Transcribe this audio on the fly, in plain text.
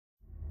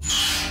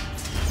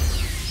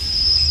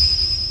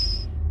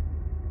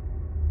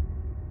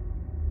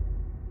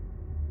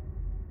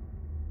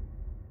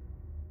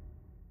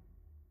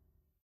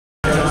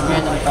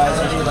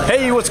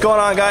what's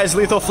going on, guys?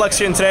 LethalFlux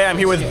here, and today I'm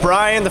here with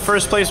Brian, the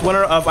first place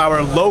winner of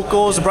our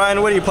locals.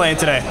 Brian, what are you playing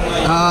today?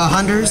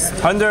 Hunters.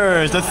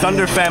 Hunters, the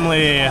Thunder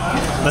family.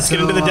 Let's get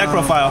into the deck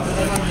profile.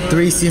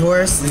 3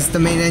 Seahorse, this is the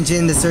main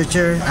engine, the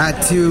Searcher.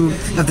 Add 2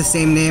 of the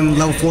same name,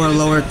 level 4 or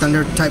lower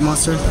Thunder type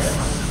monster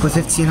with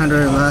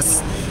 1500 or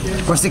less.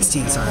 Or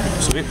 16, sorry.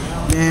 Sweet.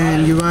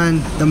 And you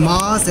run the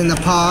Maws and the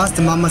Paws,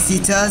 the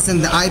Mamacitas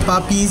and the Eye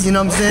Poppies, you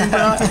know what I'm saying,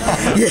 bro?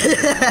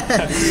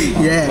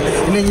 Yeah.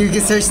 And then you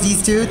can search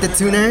these 2, the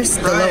tuners.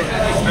 Right.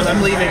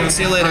 I'm leaving.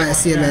 See you later. Alright,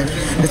 see you, man.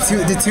 The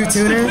two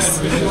tuners.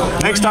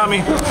 Thanks,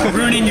 Tommy.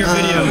 Ruining your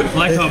video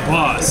like a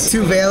boss.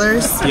 2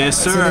 Veilers. Yes,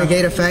 sir. 2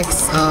 negate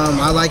effects.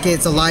 I like it.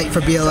 It's a light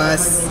for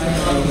BLS.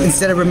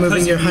 Instead of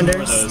removing your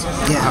hunters.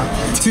 Yeah.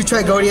 2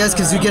 Trigodias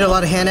because you get a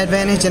lot of hand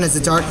advantage, and it's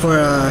a dark for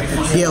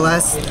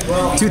BLS.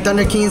 2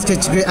 Thunder Kings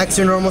because you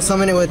extra normal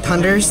summon it with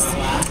Thunders.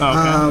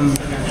 Okay.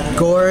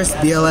 Gores,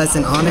 BLS,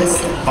 and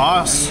Honest.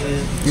 Boss.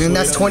 And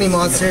that's 20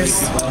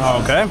 monsters.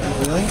 Okay.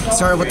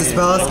 Started with the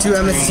spells, 2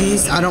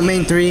 MSTs. I don't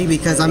main 3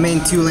 because I main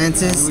 2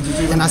 Lances,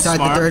 and I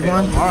started the 3rd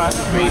one. Alright.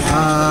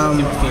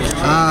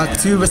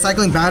 2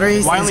 Recycling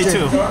Batteries. Why only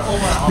 2?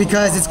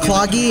 Because it's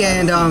cloggy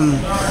and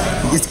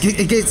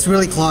it gets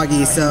really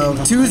cloggy. So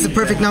 2 is the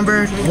perfect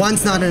number.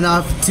 1's not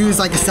enough. 2 is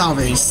like a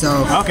salvage.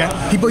 So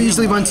people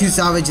usually run 2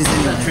 salvages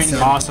in there.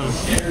 So. Awesome.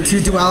 2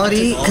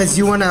 Duality because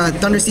you want a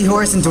Thunder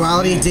Seahorse and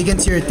Duality dig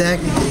into your deck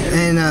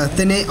and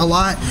thin it a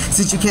lot.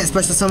 Since you can't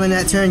special summon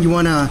that turn, you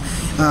want to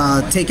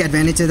take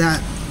advantage of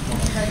that.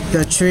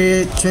 The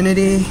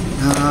Trinity,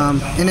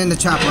 and then the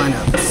trap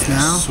lineups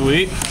now.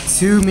 Sweet.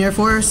 2 Mirror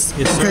Force,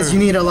 yes, because you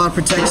need a lot of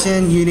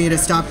protection. You need to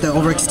stop the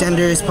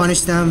overextenders,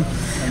 punish them.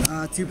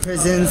 2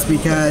 Prisons,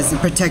 because it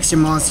protects your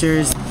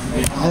monsters,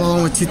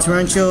 along with 2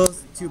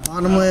 Torrentials, 2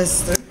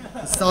 Bottomless,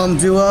 Solemn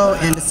Duo,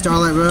 and the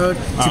Starlight Road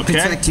to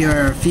protect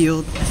your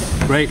field.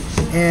 Great.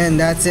 And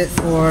that's it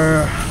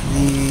for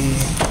the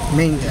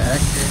main deck.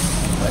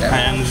 Whatever.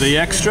 And the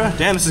extra?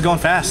 Damn, this is going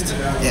fast.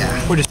 Yeah.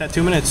 We're just at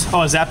 2 minutes.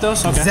 Oh,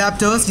 Zapdos? Okay.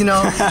 Zapdos, you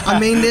know, I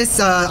made this,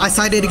 I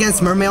sided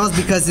against Mermails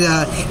because,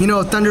 you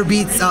know, Thunder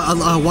beats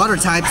water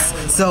types,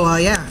 so,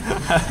 yeah.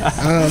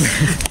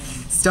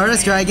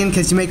 Stardust Dragon,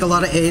 because you make a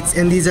lot of 8s,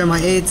 and these are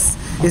my 8s.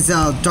 It's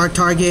a Dark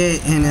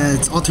Target, and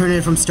it's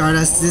alternative from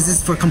Stardust. This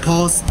is for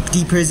Compulse,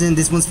 Deep Prison,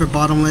 this one's for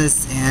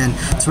Bottomless, and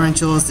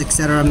Torrentials,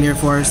 etc., Mirror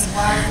Force.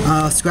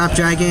 Scrap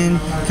Dragon,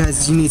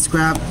 because you need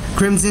Scrap.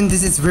 Crimson,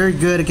 this is very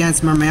good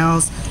against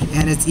Mermails,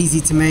 and it's easy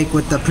to make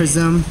with the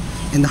Prism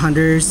and the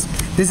Hunters.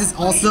 This is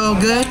also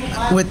good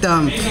with,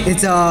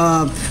 it's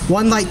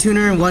 1 light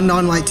tuner and 1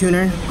 non-light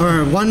tuner,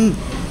 or 1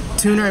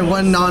 tuner and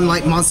 1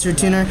 non-light monster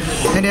tuner,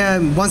 and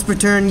then once per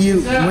turn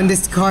you win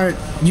this card,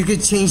 you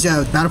could change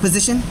the battle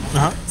position.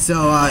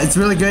 So it's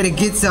really good. It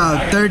gets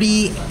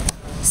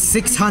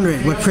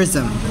 3600 with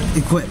Prism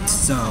equipped.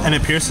 So and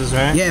it pierces,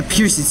 right? Yeah, it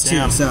pierces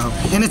too. So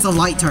and it's a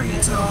light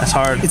target. So that's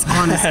hard. It's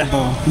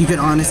honestable. You could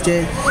honest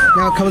it.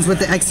 Now it comes with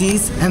the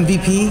XEs,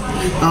 MVP,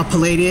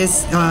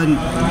 Palladius.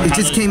 It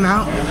just came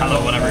out.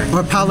 Palo, whatever.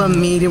 Or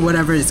Palamede,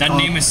 whatever it's called.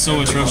 That name is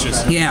so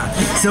atrocious. Yeah.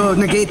 So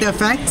negate the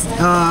effect,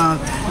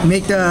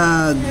 make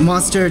the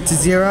monster to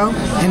 0,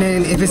 and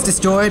then if it's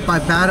destroyed by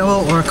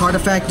battle or a card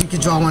effect, you can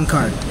draw 1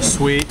 card.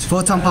 Sweet.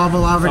 Photon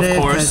Pablo Operative.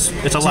 Of course.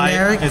 It's a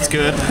generic, light. It's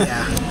good.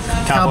 Yeah.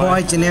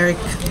 Cowboy, generic.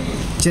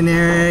 You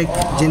know,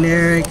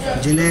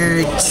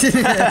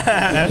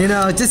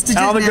 just a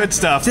all the good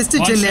stuff. Just a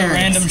Bunch generic. of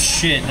random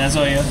shit. That's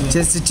all you have to do.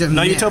 Just a generic.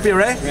 No Utopia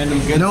Ray?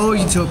 No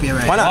Utopia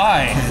Ray. Why not?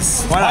 Why?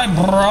 Why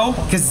not? Bro?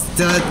 Because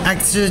the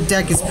extra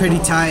deck is pretty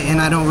tight,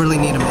 and I don't really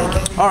need to make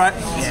it. All right.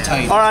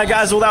 Yeah. All right,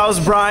 guys. Well, that was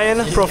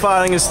Brian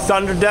profiling his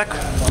Thunder deck.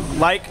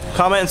 Like,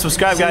 comment, and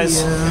subscribe,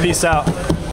 guys. Peace out.